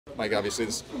Mike, obviously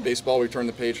this baseball, we turned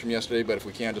the page from yesterday, but if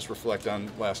we can just reflect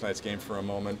on last night's game for a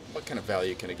moment, what kind of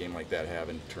value can a game like that have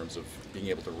in terms of being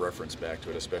able to reference back to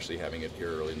it, especially having it here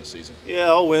early in the season? Yeah,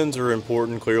 all wins are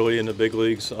important, clearly, in the big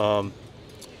leagues.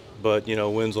 But,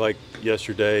 wins like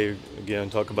yesterday, again,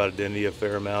 talk about identity a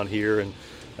fair amount here and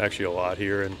actually a lot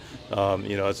here. And,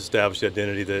 it's established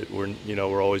identity that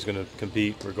we're always going to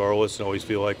compete regardless and always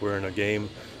feel like we're in a game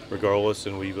regardless.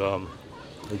 And we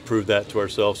proved that to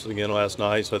ourselves again last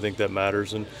night. So I think that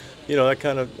matters. And, that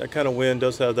kind of win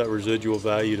does have that residual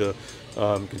value to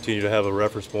continue to have a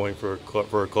reference point for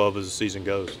a club as the season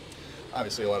goes.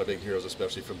 Obviously, a lot of big heroes,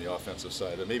 especially from the offensive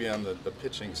side. But maybe on the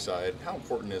pitching side, how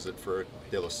important is it for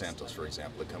De Los Santos, for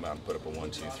example, to come out and put up a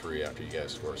 1-2-3 after you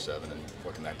guys score 7? And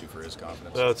what can that do for his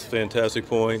confidence? That's a fantastic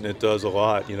point, and it does a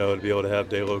lot, to be able to have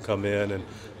De Lo come in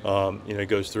and, he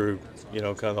goes through,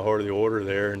 kind of the heart of the order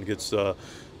there and gets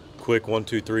quick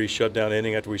 1-2-3 shutdown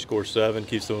inning after we score 7,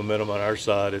 keeps the momentum on our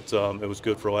side. It was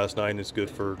good for last night, and it's good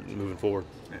for moving forward.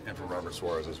 And for Robert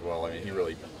Suarez as well. I mean, he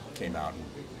really came out and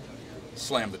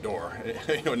slammed the door.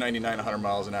 99, 100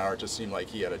 miles an hour. It just seemed like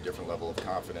he had a different level of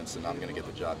confidence, and I'm going to get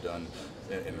the job done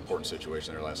in an important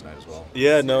situation there last night as well.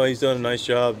 Yeah, no, he's done a nice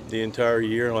job the entire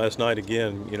year, and last night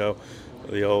again,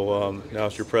 the old now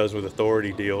it's your president with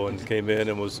authority deal, and came in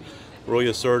and was really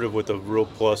assertive with a real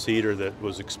plus heater that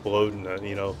was exploding.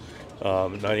 99,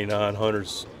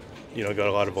 100s, got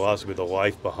a lot of velocity, but the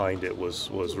life behind it was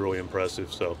really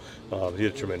impressive. So he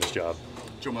did a tremendous job.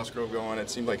 Joe Musgrove going, it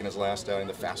seemed like in his last outing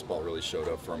the fastball really showed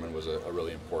up for him and was a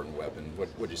really important weapon.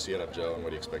 What did you see out of Joe, and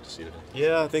what do you expect to see today?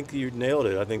 Yeah, I think you nailed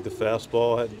it. I think the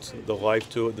fastball had the life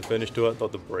to it, the finish to it. I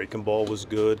thought the breaking ball was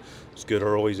good. It was good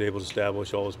early. He's able to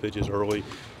establish all his pitches early.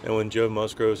 And when Joe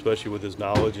Musgrove, especially with his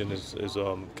knowledge and his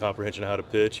comprehension of how to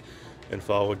pitch and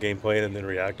follow a game plan and then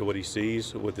react to what he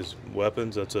sees with his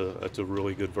weapons, that's a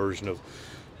really good version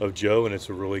of Joe, and it's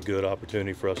a really good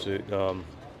opportunity for us to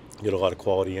get a lot of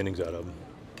quality innings out of him.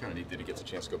 Kind of neat that he gets a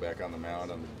chance to go back on the mound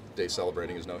on the day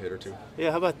celebrating his no-hitter too. Yeah,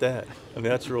 how about that? I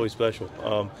mean, that's really special.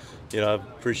 I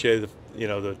appreciated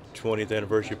the 20th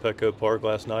anniversary of Petco Park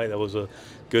last night. That was a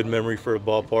good memory for a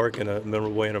ballpark and a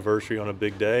memorable anniversary on a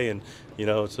big day. And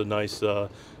it's a nice,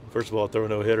 first of all, throw a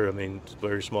no-hitter. I mean, it's a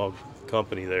very small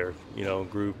company there,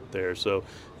 group there. So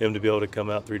him to be able to come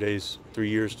out 3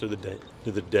 years to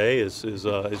the day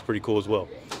is pretty cool as well.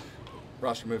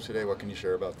 Roster move today, what can you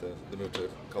share about the move to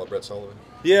call Brett Sullivan?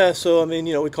 Yeah, so,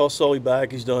 we call Sully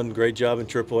back. He's done a great job in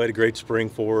AAA, a great spring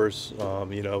for us.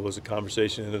 It was a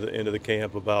conversation at the end of the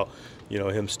camp about,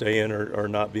 him staying or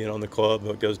not being on the club.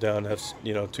 It goes down to have,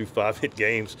 2 5-hit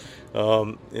games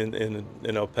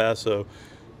in El Paso.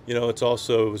 It's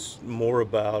also it was more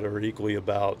about or equally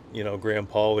about, Graham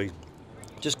Pauley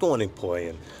just going and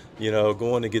playing,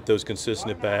 going to get those consistent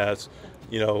at-bats.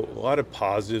 A lot of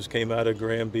positives came out of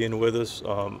Graham being with us.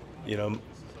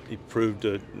 He proved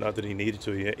not that he needed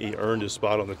to, he earned his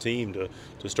spot on the team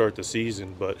to start the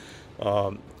season. But,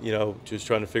 just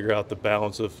trying to figure out the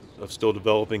balance of still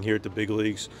developing here at the big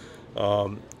leagues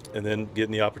and then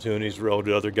getting the opportunities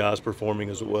relative to other guys performing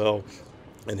as well.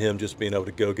 And him just being able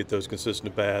to go get those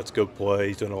consistent at-bats, go play.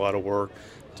 He's done a lot of work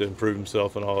to improve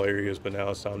himself in all areas, but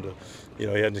now it's time to, he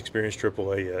hadn't experienced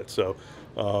AAA yet. So,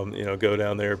 go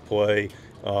down there, play,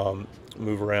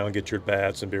 move around, get your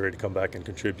bats, and be ready to come back and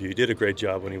contribute. He did a great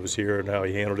job when he was here and how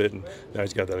he handled it, and now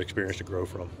he's got that experience to grow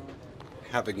from.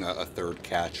 Having a third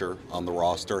catcher on the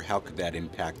roster, how could that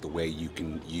impact the way you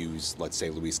can use, let's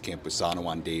say, Luis Campusano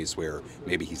on days where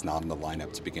maybe he's not in the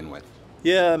lineup to begin with?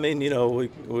 Yeah,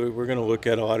 we're going to look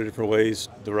at a lot of different ways.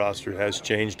 The roster has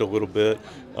changed a little bit.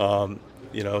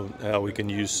 How we can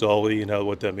use Sully and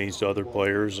what that means to other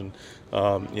players, and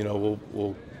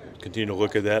we'll continue to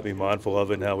look at that, be mindful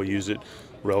of it, and how we use it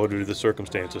relative to the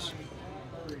circumstances.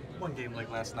 One game like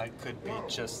last night could be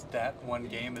just that one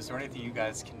game. Is there anything you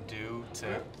guys can do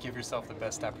to give yourself the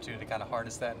best opportunity to kind of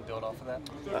harness that and build off of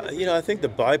that? I think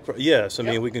yes.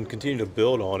 We can continue to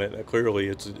build on it. Clearly,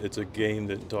 it's a game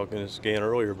that, talking to Scan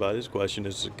earlier about his question,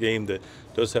 it's a game that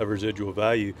does have residual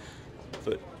value.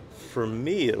 But for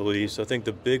me, at least, I think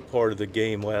the big part of the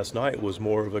game last night was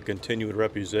more of a continued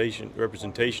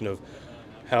representation of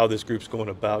how this group's going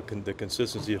about the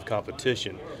consistency of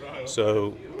competition.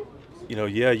 So,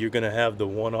 you're going to have the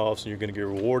one-offs and you're going to get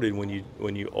rewarded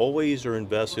when you always are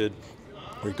invested,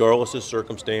 regardless of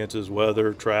circumstances,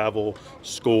 weather, travel,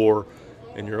 score,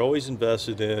 and you're always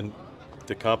invested in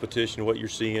the competition, what you're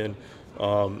seeing,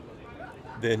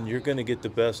 then you're going to get the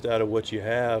best out of what you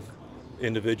have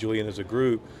individually and as a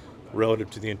group relative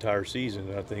to the entire season.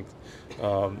 And I think,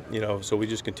 so we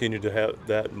just continue to have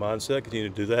that mindset, continue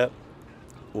to do that.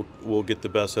 We'll get the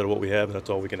best out of what we have, and that's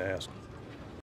all we can ask.